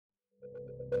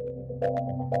Hey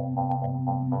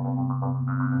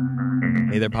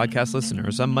there, podcast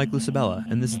listeners. I'm Mike Lucibella,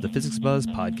 and this is the Physics Buzz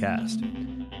podcast.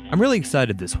 I'm really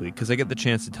excited this week because I get the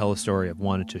chance to tell a story I've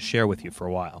wanted to share with you for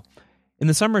a while. In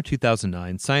the summer of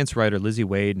 2009, science writer Lizzie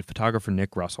Wade and photographer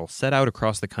Nick Russell set out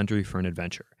across the country for an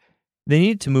adventure. They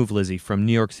needed to move Lizzie from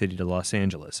New York City to Los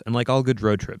Angeles, and like all good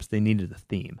road trips, they needed a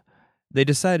theme. They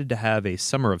decided to have a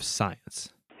summer of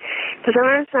science. The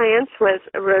Summer of Science was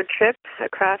a road trip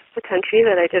across the country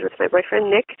that I did with my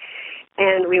boyfriend, Nick,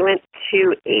 and we went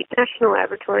to 8 national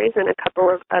laboratories and a couple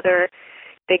of other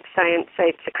big science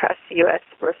sites across the U.S.,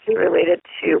 mostly related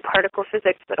to particle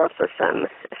physics, but also some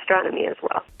astronomy as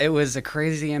well. It was a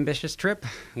crazy ambitious trip.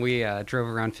 We drove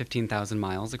around 15,000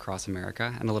 miles across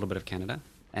America and a little bit of Canada,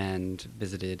 and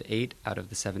visited 8 out of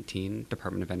the 17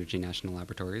 Department of Energy national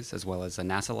laboratories, as well as a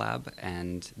NASA lab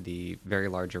and the Very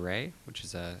Large Array, which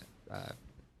is a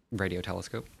radio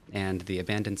telescope, and the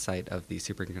abandoned site of the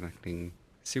superconducting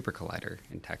Super Collider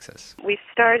in Texas. We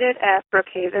started at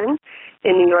Brookhaven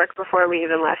in New York before we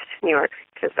even left New York,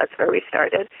 because that's where we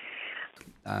started.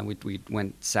 We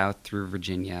went south through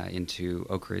Virginia into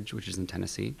Oak Ridge, which is in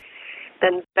Tennessee.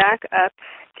 Then back up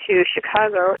to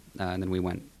Chicago. And then we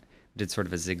did sort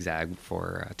of a zigzag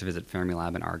to visit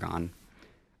Fermilab in Argonne,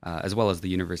 as well as the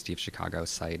University of Chicago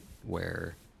site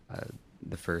where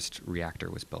the first reactor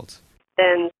was built.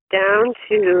 Then down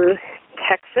to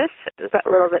Texas, about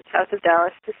a little bit south of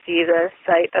Dallas, to see the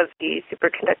site of the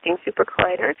superconducting Super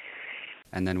Collider.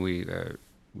 And then we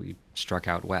struck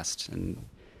out west in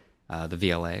the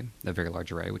VLA, the Very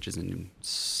Large Array, which is in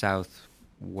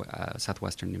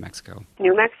southwestern New Mexico.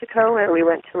 New Mexico, where we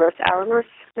went to Los Alamos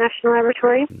National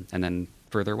Laboratory. And then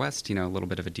further west, a little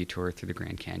bit of a detour through the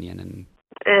Grand Canyon. And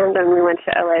then we went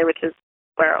to LA, which is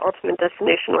where our ultimate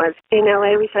destination was. In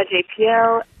LA, we saw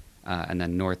JPL. And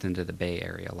then north into the Bay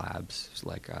Area labs,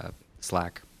 like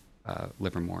SLAC,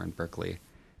 Livermore, and Berkeley.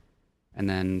 And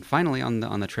then finally, on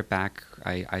the trip back,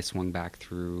 I swung back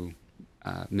through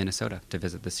Minnesota to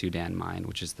visit the Sudan mine,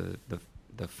 which is the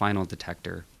final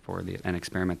detector for a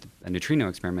neutrino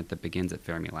experiment that begins at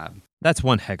Fermilab. That's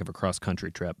one heck of a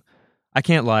cross-country trip. I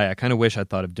can't lie, I kind of wish I'd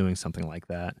thought of doing something like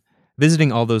that.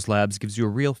 Visiting all those labs gives you a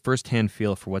real first-hand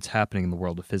feel for what's happening in the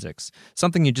world of physics,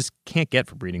 something you just can't get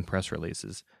from reading press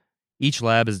releases. Each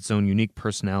lab has its own unique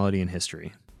personality and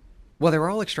history. Well, they were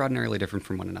all extraordinarily different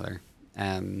from one another.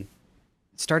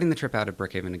 Starting the trip out at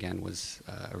Brookhaven again was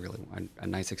a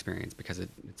nice experience because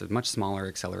it's a much smaller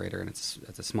accelerator and it's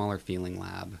a smaller feeling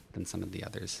lab than some of the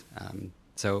others.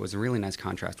 So it was a really nice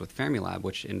contrast with Fermilab,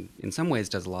 which in some ways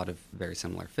does a lot of very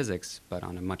similar physics, but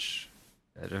on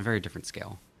at a very different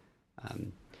scale.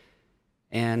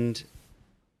 And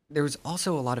there was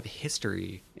also a lot of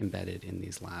history embedded in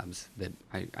these labs that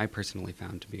I personally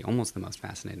found to be almost the most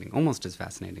fascinating, almost as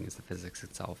fascinating as the physics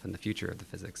itself and the future of the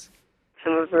physics.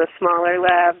 Some of the smaller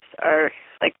labs are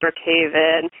like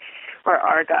Brookhaven or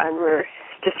Argonne were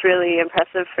just really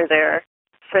impressive for their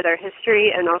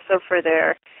history and also for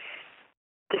their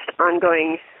just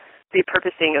ongoing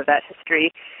repurposing of that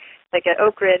history. Like at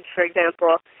Oak Ridge, for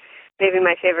example, maybe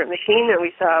my favorite machine that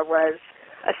we saw was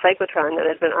a cyclotron that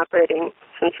had been operating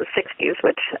since the 60s,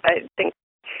 which I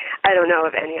don't know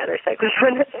of any other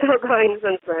cyclotron that's still going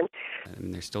since then.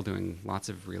 And they're still doing lots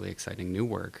of really exciting new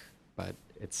work, but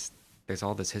there's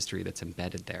all this history that's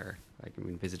embedded there. Like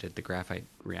we visited the graphite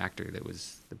reactor that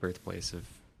was the birthplace of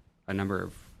a number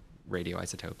of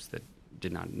radioisotopes that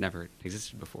never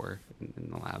existed before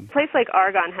in the lab. A place like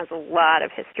Argonne has a lot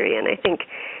of history, and I think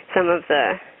some of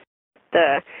the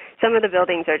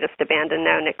buildings are just abandoned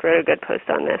now. Nick wrote a good post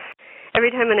on this. Every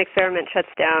time an experiment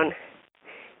shuts down,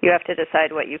 you have to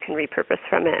decide what you can repurpose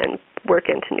from it and work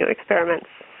into new experiments.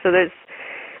 So there's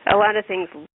a lot of things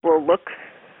will look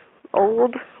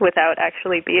old without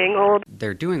actually being old.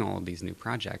 They're doing all of these new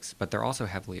projects, but they also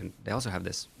have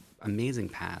this amazing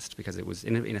past because it was,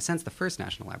 in a sense, the first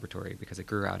national laboratory because it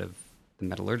grew out of the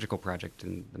metallurgical project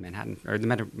in the Manhattan, or the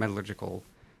metallurgical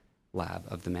lab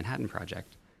of the Manhattan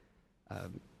Project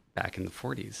back in the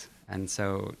 40s. And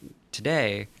so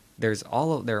today, there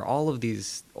are all of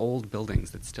these old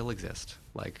buildings that still exist,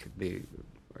 like the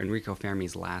Enrico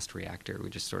Fermi's last reactor. We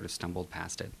just sort of stumbled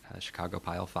past it, Chicago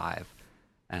Pile 5.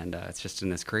 And it's just in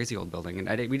this crazy old building.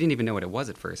 And we didn't even know what it was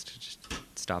at first. It just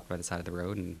stopped by the side of the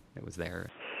road, and it was there.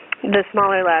 The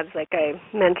smaller labs, like I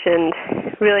mentioned,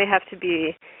 really have to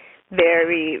be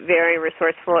very, very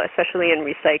resourceful, especially in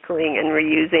recycling and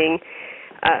reusing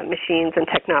machines and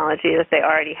technology that they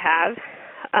already have.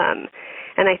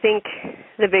 And I think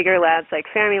the bigger labs like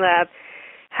Fermilab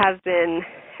have been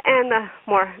and the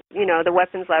more, the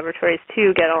weapons laboratories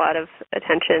too get a lot of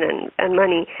attention and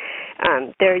money.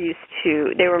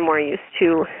 They were more used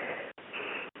to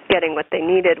getting what they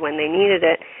needed when they needed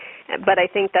it. But I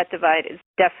think that divide is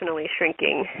definitely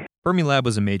shrinking. Fermilab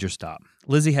was a major stop.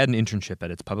 Lizzie had an internship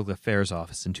at its public affairs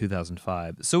office in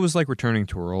 2005, so it was like returning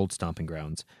to her old stomping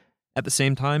grounds. At the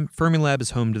same time, Fermilab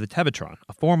is home to the Tevatron,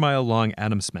 a 4-mile-long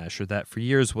atom smasher that for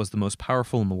years was the most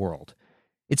powerful in the world.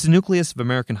 It's the nucleus of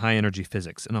American high-energy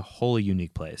physics in a wholly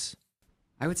unique place.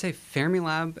 I would say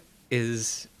Fermilab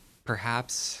is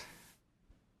perhaps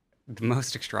the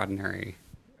most extraordinary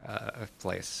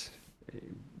place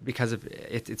because of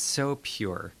it's so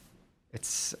pure.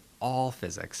 It's all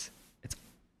physics. It's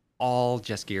all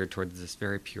just geared towards this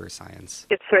very pure science.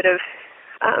 It's sort of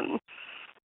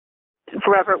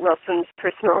Robert Wilson's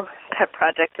personal pet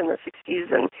project in the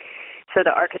 60s, and so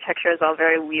the architecture is all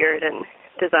very weird and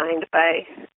designed by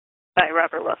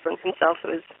Robert Wilson himself,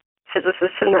 who is a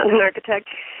physicist and not an architect.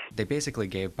 They basically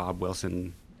gave Bob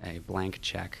Wilson a blank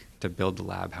check to build the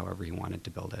lab however he wanted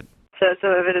to build it. So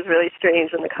some of it is really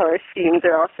strange, and the color schemes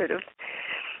are all sort of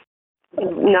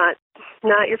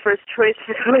not your first choice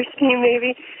for color scheme,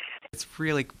 maybe. It's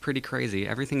really pretty crazy.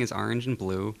 Everything is orange and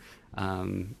blue.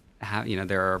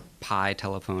 There are pi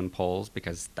telephone poles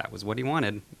because that was what he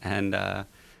wanted, and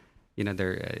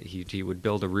he would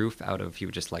build a roof out of. He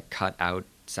would just like cut out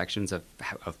sections of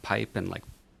pipe and like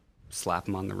slap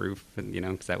them on the roof, and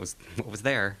because that was what was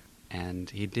there. And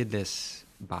he did this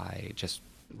by just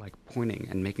like pointing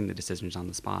and making the decisions on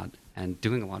the spot and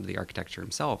doing a lot of the architecture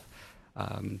himself.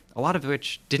 A lot of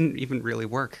which didn't even really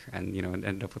work, and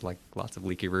ended up with like lots of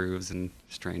leaky roofs and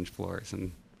strange floors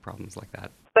and problems like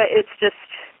that. But it's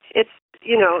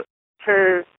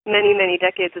for many, many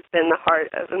decades, it's been the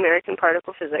heart of American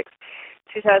particle physics.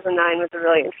 2009 was a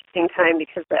really interesting time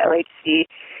because the LHC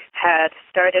had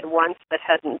started once but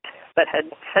had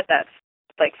had that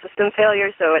like system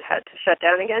failure, so it had to shut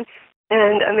down again.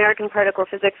 And American particle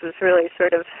physics was really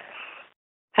sort of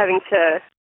having to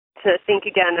think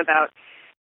again about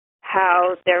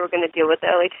how they were going to deal with the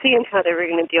LHC and how they were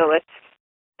going to deal with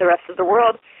the rest of the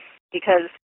world, because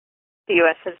the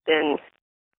U.S. has been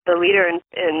the leader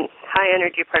in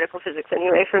high-energy particle physics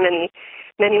anyway for many,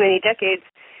 many, many decades.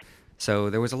 So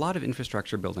there was a lot of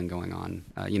infrastructure building going on.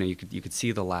 You could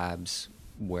see the labs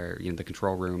where, the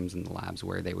control rooms and the labs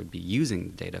where they would be using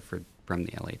the data from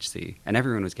the LHC, and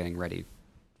everyone was getting ready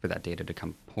for that data to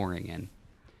come pouring in.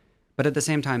 But at the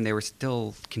same time, they were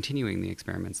still continuing the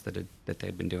experiments that they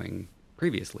had been doing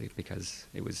previously, because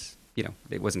it was,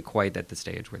 it wasn't quite at the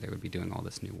stage where they would be doing all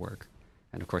this new work.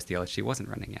 And of course, the LHC wasn't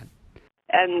running yet.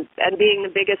 And being the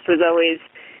biggest was always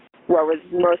what was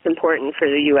most important for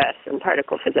the U.S. in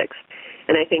particle physics.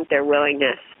 And I think their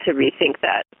willingness to rethink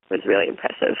that was really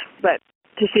impressive. But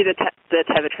to see the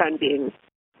Tevatron being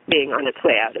on its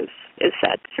way out is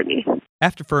sad for me.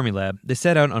 After Fermilab, they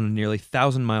set out on a nearly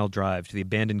 1,000-mile drive to the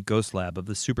abandoned ghost lab of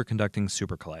the superconducting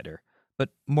super collider. But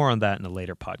more on that in a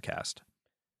later podcast.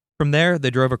 From there, they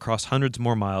drove across hundreds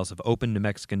more miles of open New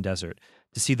Mexican desert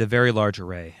to see the Very Large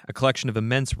Array, a collection of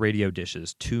immense radio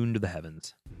dishes tuned to the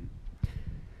heavens.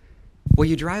 Well,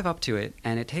 you drive up to it,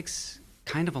 and it takes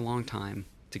kind of a long time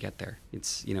to get there.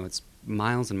 It's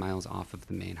miles and miles off of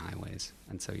the main highways,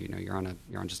 and so you're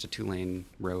on just a 2-lane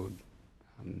road.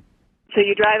 So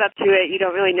you drive up to it, you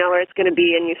don't really know where it's going to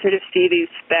be, and you sort of see these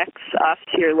specks off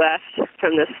to your left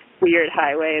from this weird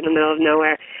highway in the middle of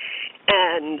nowhere,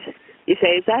 and you say,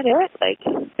 "Is that it? Like,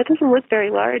 that doesn't look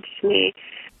very large to me."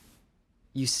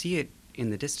 You see it in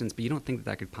the distance, but you don't think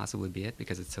that could possibly be it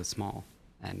because it's so small,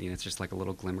 and it's just like a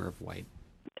little glimmer of white.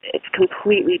 It's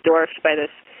completely dwarfed by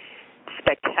this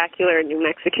spectacular New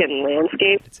Mexican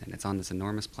landscape. It's on this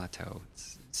enormous plateau.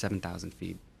 It's 7,000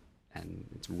 feet, and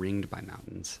it's ringed by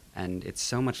mountains. And it's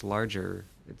so much larger.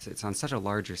 It's on such a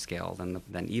larger scale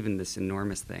than even this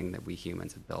enormous thing that we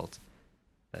humans have built.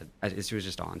 That it was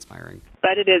just awe-inspiring.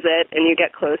 But it is it, and you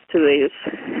get close to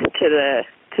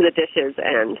the dishes,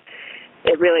 and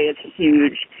it really is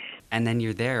huge. And then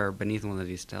you're there beneath one of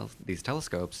these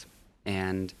telescopes,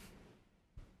 and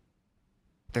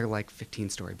they're like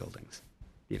 15-story buildings.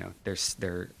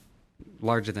 They're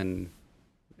larger than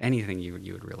anything you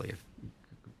would really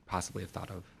possibly have thought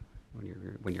of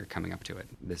when you're coming up to it.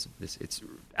 This it's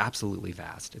absolutely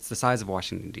vast. It's the size of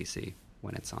Washington D.C.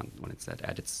 when it's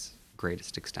at its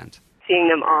greatest extent. Seeing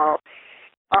them all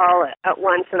at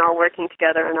once and all working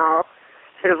together and all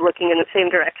sort of looking in the same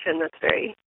direction, that's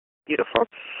very beautiful.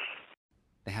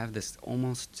 They have this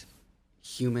almost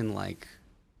human-like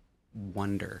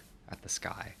wonder at the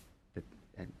sky.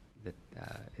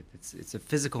 It's a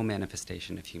physical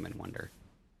manifestation of human wonder.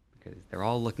 because they're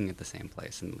all looking at the same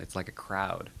place, and it's like a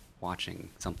crowd watching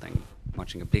something,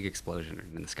 watching a big explosion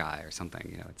in the sky or something.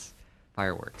 You know, it's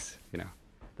fireworks. You know,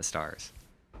 the stars.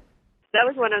 That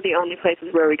was one of the only places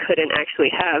where we couldn't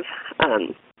actually have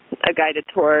a guided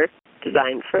tour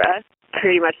designed for us.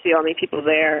 Pretty much the only people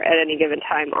there at any given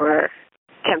time are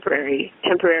temporary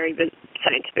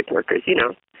scientific workers, you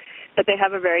know. But they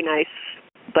have a very nice,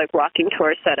 like, walking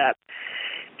tour set up.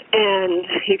 And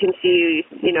you can see,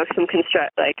 you know,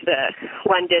 like the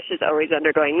one dish is always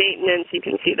undergoing maintenance. You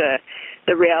can see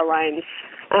the rail lines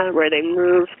where they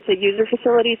move. It's a user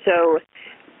facility, so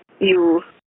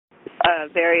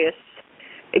various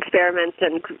experiments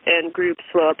and groups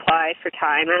will apply for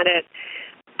time at it.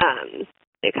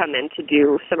 They come in to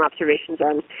do some observations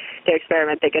on their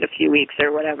experiment. They get a few weeks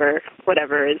or whatever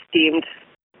is deemed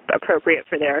appropriate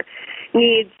for their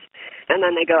needs, and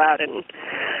then they go out and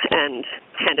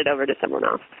hand it over to someone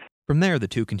else. From there, the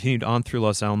two continued on through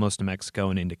Los Alamos, New Mexico,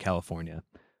 and into California.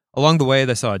 Along the way,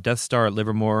 they saw a Death Star at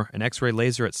Livermore, an X-ray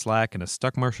laser at SLAC, and a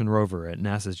stuck Martian rover at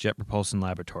NASA's Jet Propulsion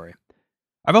Laboratory.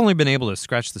 I've only been able to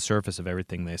scratch the surface of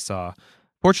everything they saw.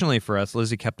 Fortunately for us,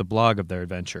 Lizzie kept a blog of their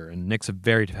adventure, and Nick's a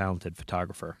very talented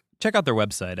photographer. Check out their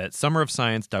website at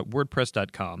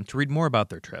summerofscience.wordpress.com to read more about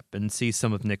their trip and see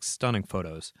some of Nick's stunning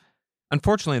photos.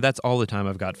 Unfortunately, that's all the time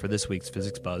I've got for this week's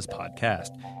Physics Buzz podcast.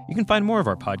 You can find more of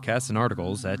our podcasts and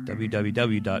articles at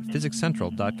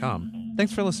www.physicscentral.com.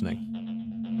 Thanks for listening.